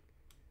 like,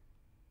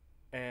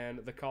 and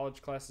the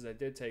college classes I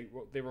did take,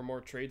 they were more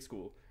trade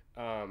school.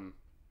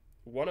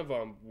 One of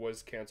them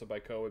was canceled by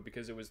COVID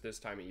because it was this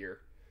time of year.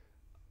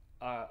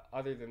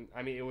 Other than,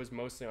 I mean, it was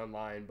mostly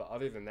online, but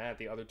other than that,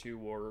 the other two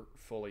were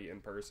fully in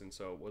person,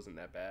 so it wasn't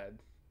that bad.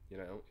 You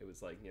know, it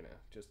was like, you know,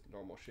 just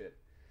normal shit.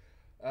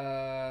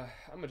 I'm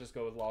gonna just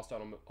go with lost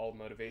all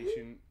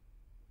motivation,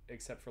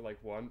 except for like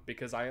one,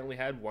 because I only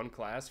had one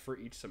class for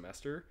each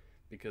semester,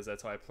 because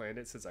that's how I planned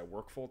it since I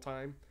work full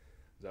time.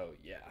 So,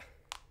 yeah.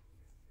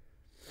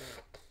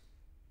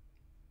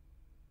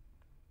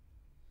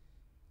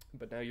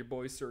 But now your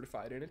boy's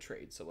certified in a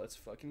trade, so let's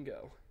fucking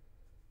go.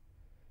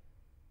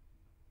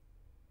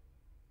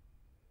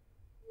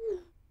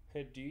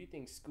 Hey, do you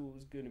think school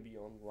is gonna be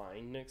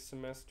online next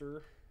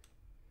semester?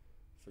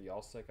 For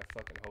y'all's sake, I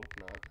fucking hope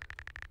not.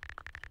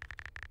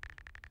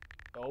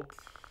 Oh,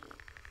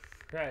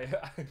 right.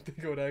 I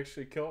think I would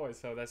actually kill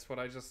myself. That's what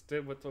I just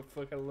did with the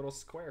fucking little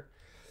square.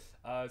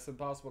 It's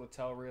impossible to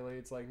tell, really.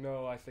 It's like,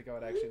 no, I think I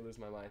would actually lose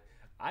my mind.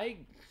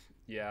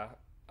 Yeah,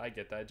 I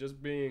get that.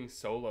 Just being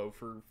solo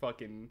for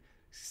fucking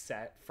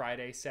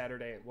Friday,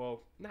 Saturday.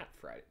 Well, not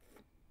Friday.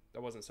 I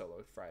wasn't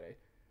solo Friday.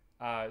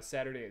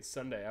 Saturday and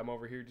Sunday. I'm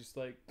over here just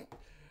like,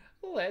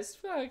 let's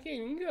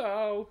fucking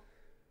go.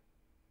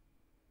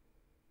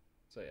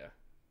 So yeah.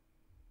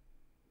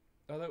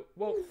 Although,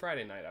 well,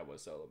 Friday night I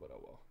was solo, but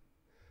oh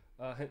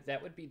well.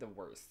 That would be the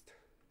worst.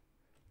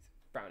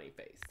 Frowny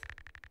face.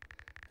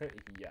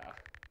 Yeah.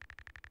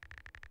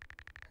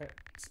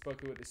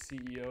 Spoken with the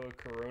CEO of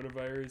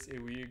coronavirus,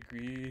 and we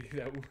agree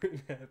that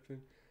wouldn't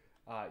happen.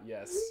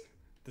 Yes,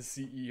 the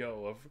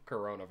CEO of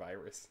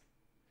coronavirus.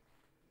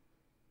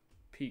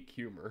 Peak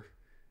humor.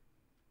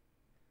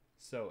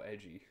 So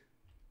edgy.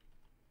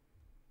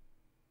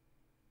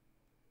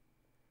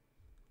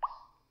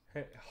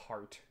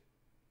 Heart.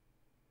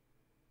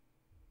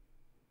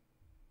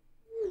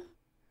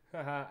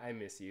 Haha, I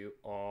miss you.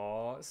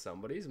 Aw,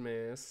 somebody's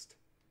missed.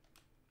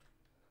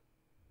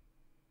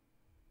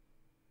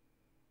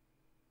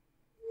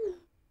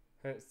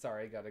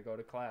 Sorry, gotta go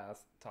to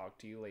class. Talk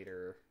to you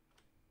later.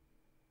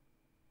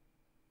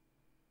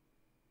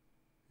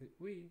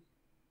 We.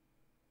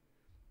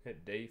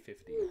 Day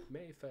 50,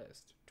 May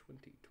 1st,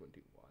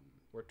 2021.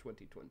 Or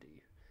 2020.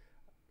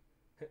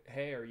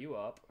 Hey, are you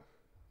up?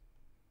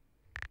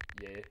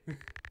 Yeah.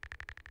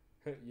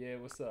 Yeah,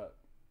 what's up?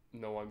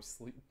 No, I'm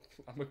sleep.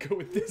 I'm gonna go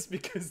with this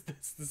because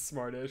that's the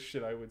smart ass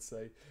shit I would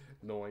say.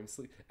 No, I'm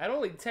sleep. At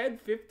only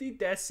 10:50,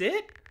 that's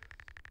it?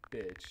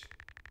 Bitch.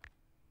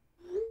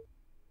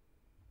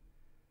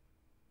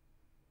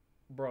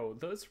 Bro,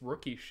 that's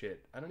rookie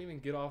shit. I don't even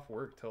get off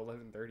work till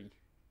 11:30.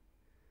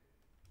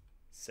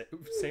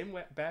 Same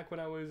back when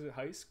I was in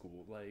high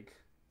school. Like,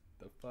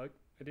 the fuck?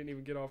 I didn't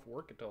even get off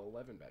work until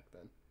 11 back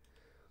then.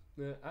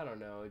 I don't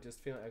know.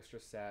 Just feeling extra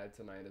sad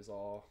tonight is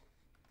all.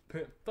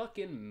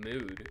 Fucking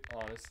mood,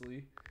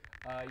 honestly.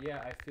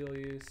 Yeah, I feel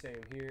you.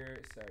 Same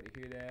here. Sorry to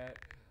hear that.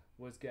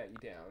 What's got you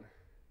down?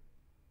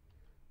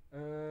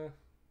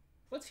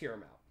 Let's hear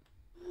them out.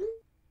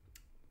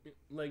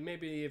 Like,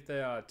 maybe if they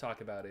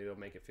talk about it, it'll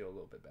make it feel a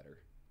little bit better.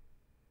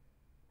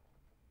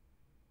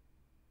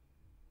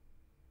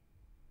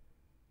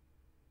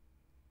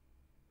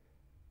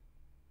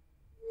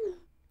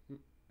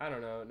 I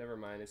don't know. Never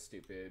mind. It's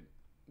stupid.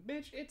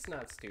 Bitch, it's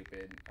not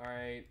stupid.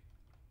 Alright.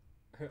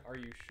 Are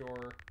you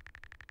sure?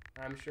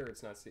 I'm sure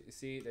it's not stupid.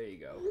 See, there you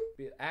go.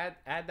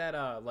 Add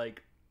that,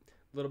 like,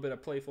 little bit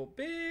of playful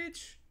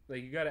bitch.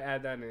 Like, you gotta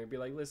add that in and be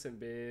like, listen,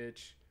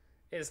 bitch.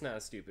 It's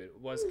not stupid.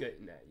 What's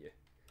getting at you?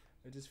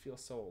 I just feel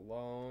so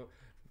alone.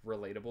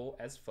 Relatable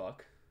as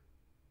fuck.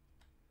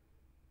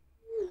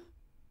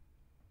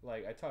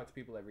 Like, I talk to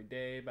people every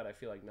day, but I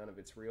feel like none of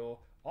it's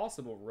real.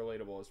 Also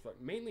relatable as fuck.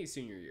 Mainly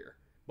senior year,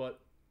 but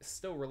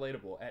still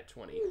relatable at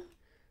 20.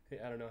 Hey,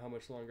 I don't know how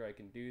much longer I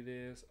can do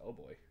this. Oh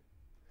boy.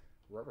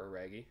 Rubber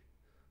raggy.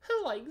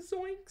 Like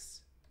zoinks.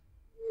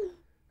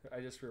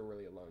 I just feel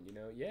really alone, you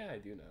know? Yeah, I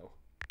do know.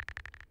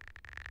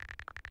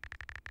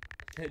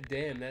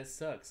 Damn, that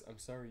sucks. I'm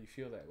sorry you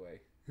feel that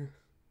way.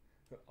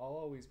 I'll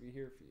always be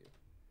here for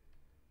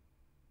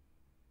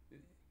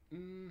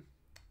you.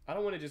 I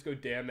don't want to just go,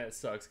 damn, that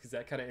sucks, because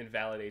that kind of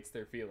invalidates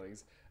their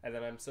feelings. And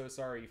then I'm so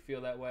sorry you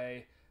feel that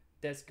way.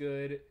 That's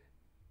good.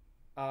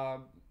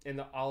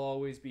 And I'll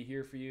always be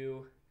here for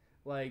you.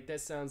 Like, that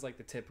sounds like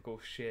the typical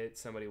shit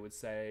somebody would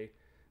say.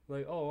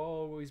 Like, oh, I'll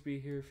always be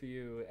here for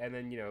you. And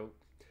then, you know,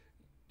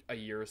 a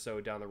year or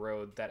so down the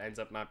road, that ends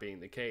up not being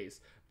the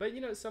case. But,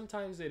 you know,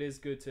 sometimes it is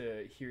good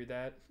to hear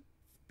that,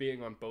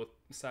 being on both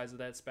sides of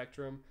that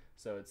spectrum.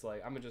 So it's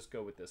like, I'm gonna just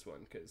go with this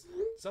one, because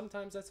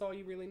sometimes that's all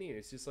you really need.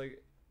 It's just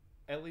like,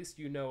 at least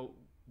you know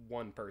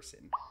one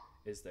person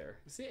is there.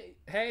 See,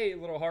 hey,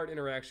 little heart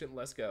interaction,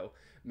 let's go.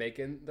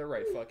 Making the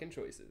right fucking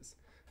choices.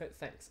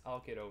 Thanks,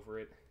 I'll get over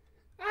it.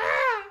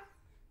 Ah!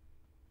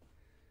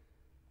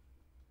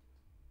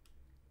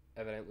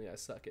 Evidently, I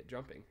suck at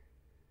jumping.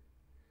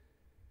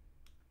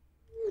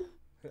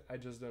 I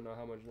just don't know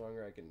how much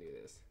longer I can do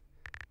this.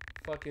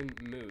 Fucking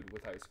mood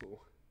with high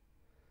school.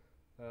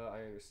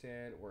 I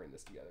understand. We're in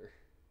this together.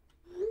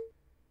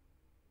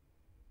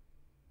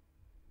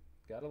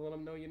 Gotta let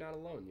them know you're not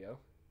alone, yo.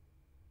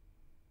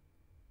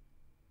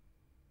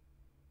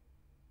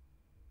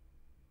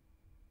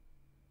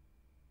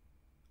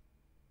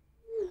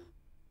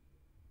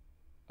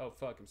 Oh,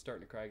 fuck, I'm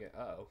starting to cry again.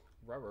 Uh-oh.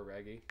 Rubber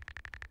Raggy.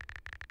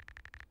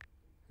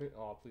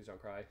 Oh, please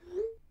don't cry.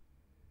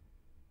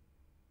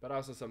 But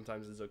also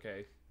sometimes it's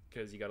okay,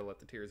 because you gotta let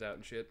the tears out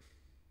and shit.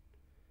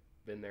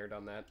 Been there,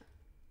 done that.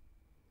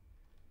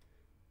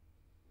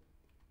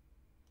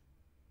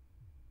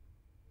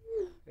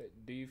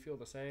 Do you feel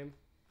the same?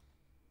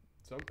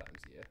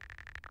 Sometimes, yeah.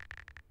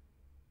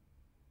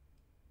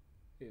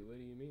 Hey, what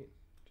do you mean?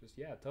 Just,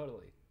 yeah,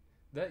 totally.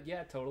 That,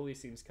 yeah, totally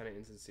seems kind of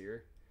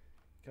insincere.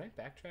 Can I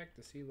backtrack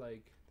to see,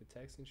 like, the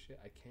text and shit?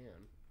 I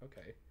can.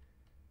 Okay.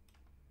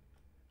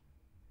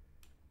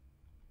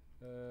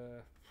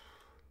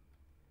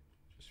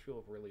 Just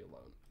feel really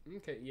alone.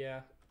 Okay,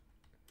 yeah.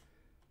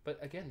 But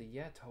again, the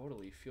yeah,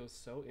 totally feels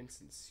so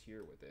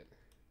insincere with it.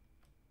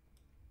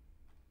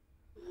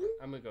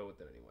 I'm gonna go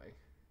with it anyway.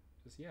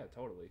 Just, yeah,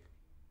 totally.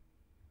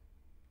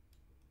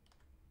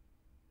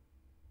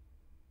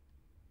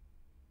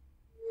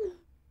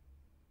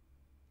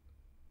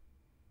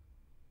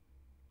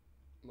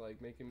 Like,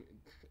 making...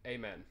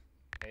 Amen.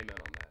 Amen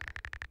on that.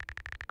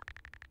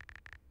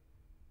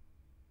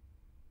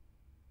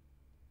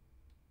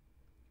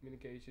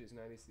 Communication is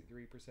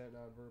 93%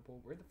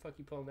 nonverbal. Where the fuck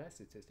you pulling that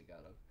statistic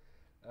out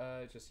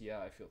of? Just, yeah,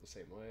 I feel the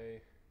same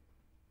way.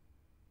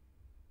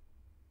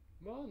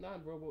 Well,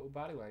 nonverbal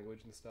body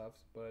language and stuff,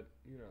 but,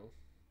 you know.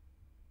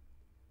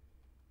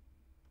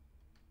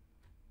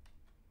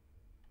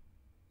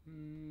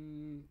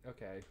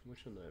 Okay,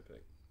 which one did I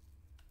pick?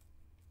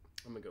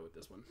 I'm gonna go with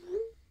this one.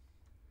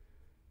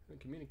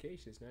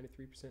 Communication is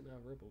 93%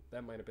 nonverbal.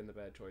 That might have been the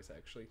bad choice,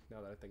 actually,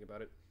 now that I think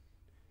about it.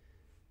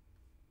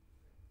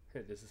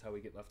 This is how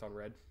we get left on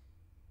red.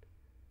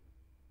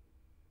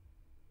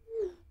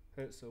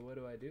 So what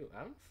do?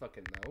 I don't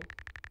fucking know.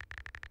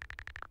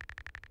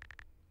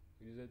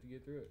 We just have to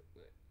get through it.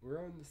 We're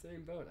on the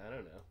same boat. I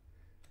don't know.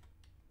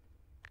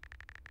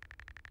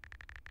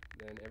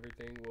 Then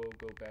everything will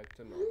go back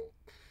to normal.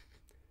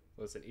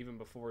 Listen, even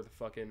before the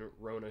fucking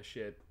Rona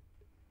shit,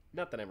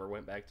 nothing ever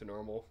went back to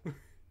normal.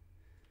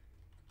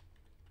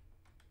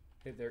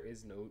 There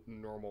is no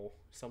normal.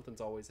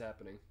 Something's always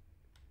happening.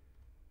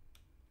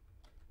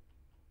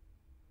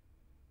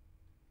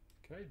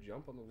 Can I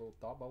jump on the little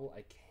thought bubble?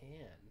 I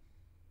can.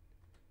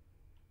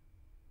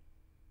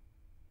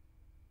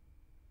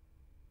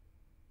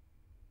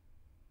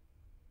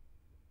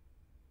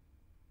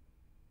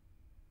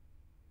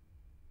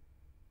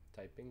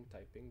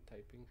 Typing.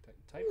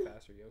 Type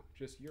faster, yo.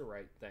 Just, you're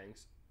right,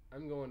 thanks.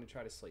 I'm going to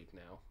try to sleep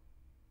now.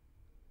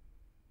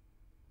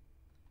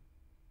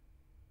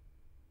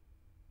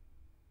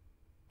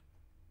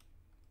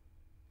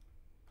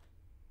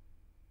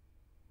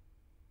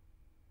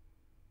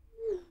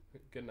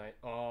 Good night.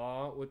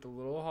 Aw, with the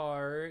little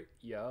heart.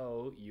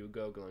 Yo, you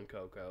go, Glen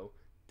Coco.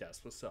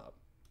 That's what's up.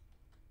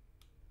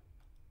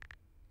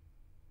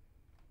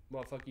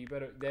 Motherfucker, you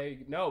better...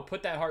 No,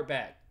 put that heart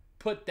back.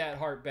 Put that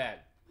heart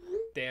back.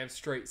 Damn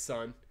straight,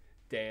 son.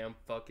 Damn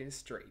fucking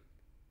straight.